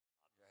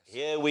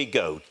Here we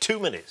go. 2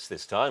 minutes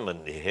this time,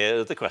 and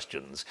here are the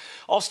questions.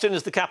 Austin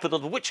is the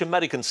capital of which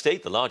American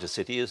state? The largest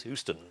city is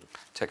Houston.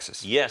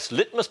 Texas. Yes.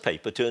 Litmus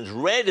paper turns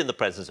red in the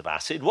presence of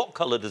acid. What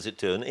colour does it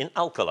turn in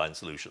alkaline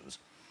solutions?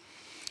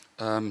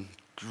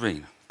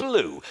 Green.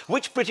 Blue.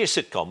 Which British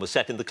sitcom was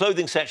set in the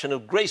clothing section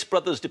of Grace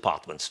Brothers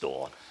department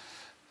store?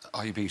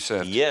 Are you being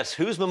served? Yes.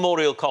 Whose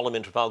memorial column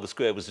in Trafalgar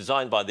Square was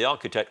designed by the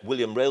architect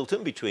William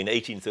Railton between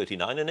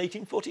 1839 and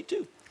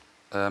 1842?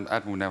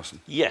 Admiral Nelson.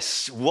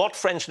 Yes. What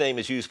French name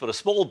is used for a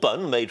small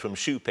bun made from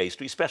choux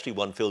pastry, especially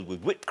one filled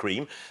with whipped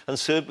cream and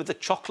served with a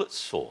chocolate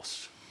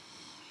sauce?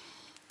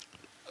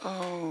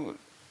 Oh,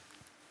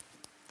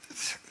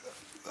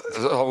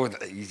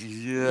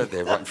 yeah,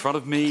 they're right in front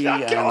of me,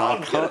 and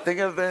I can't think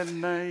of their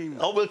name.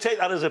 Oh, we'll take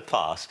that as a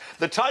pass.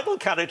 The title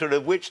character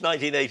of which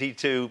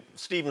 1982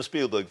 Steven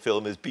Spielberg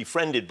film is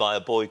befriended by a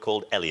boy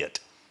called Elliot?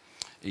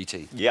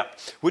 E.T. Yep.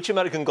 Which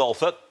American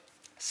golfer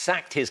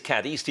sacked his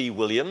caddy, Steve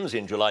Williams,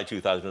 in July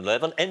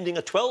 2011, ending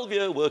a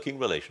 12-year working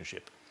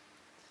relationship?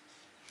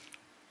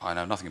 I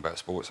know nothing about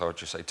sports, so I would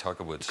just say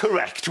Tiger Woods.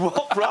 Correct.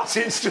 What brass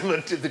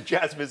instrument did the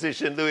jazz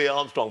musician Louis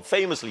Armstrong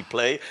famously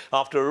play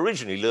after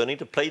originally learning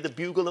to play the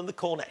bugle and the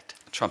cornet?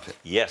 Trumpet.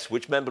 Yes.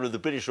 Which member of the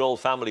British royal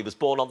family was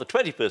born on the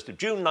 21st of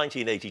June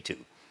 1982?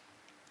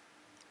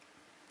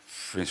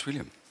 Prince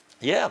William.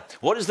 Yeah.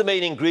 What is the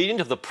main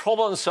ingredient of the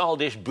Provençal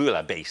dish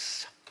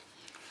bouillabaisse?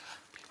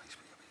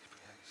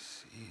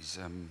 He's,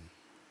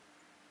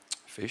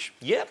 fish.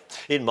 Yeah.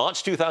 In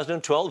March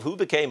 2012, who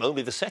became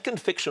only the second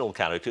fictional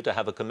character to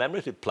have a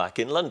commemorative plaque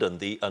in London?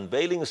 The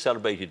unveiling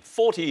celebrated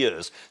 40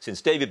 years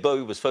since David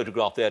Bowie was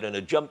photographed there in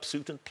a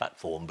jumpsuit and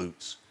platform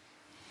boots.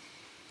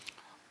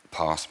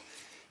 Pass.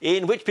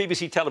 In which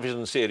BBC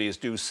television series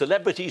do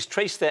celebrities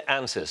trace their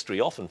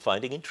ancestry, often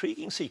finding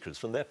intriguing secrets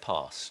from their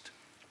past?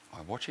 I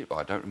watch it, but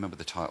I don't remember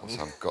the title,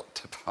 so I've got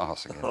to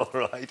pass again. All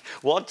right.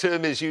 What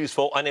term is used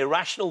for an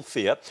irrational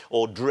fear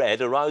or dread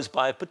aroused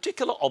by a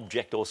particular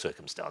object or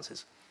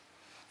circumstances?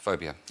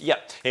 Phobia. Yeah.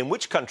 In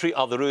which country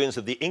are the ruins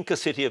of the Inca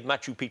city of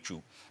Machu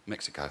Picchu?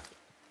 Mexico.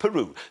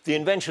 Peru. The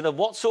invention of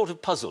what sort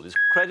of puzzle is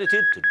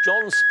credited to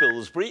John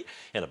Spilsbury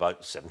in about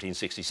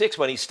 1766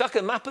 when he stuck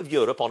a map of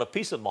Europe on a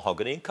piece of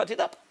mahogany and cut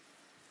it up?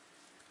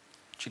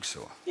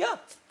 Jigsaw. Yeah,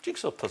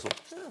 jigsaw puzzle.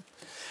 Yeah.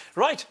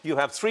 Right, you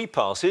have 3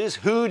 passes.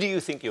 Who Do You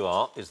Think You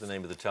Are is the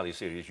name of the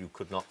teleseries you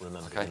could not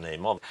remember the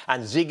name of.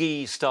 And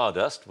Ziggy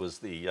Stardust was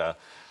the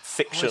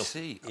fiction. Oh, I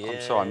see. Yeah.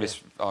 I'm sorry,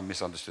 I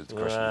misunderstood the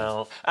question.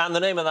 Well, and the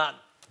name of that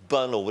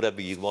bun, or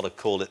whatever you want to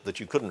call it, that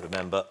you couldn't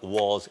remember,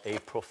 was a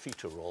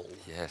profiterole.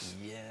 Yes.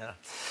 Yeah.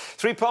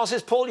 3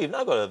 passes, Paul. You've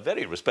now got a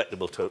very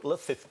respectable total of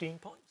 15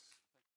 points.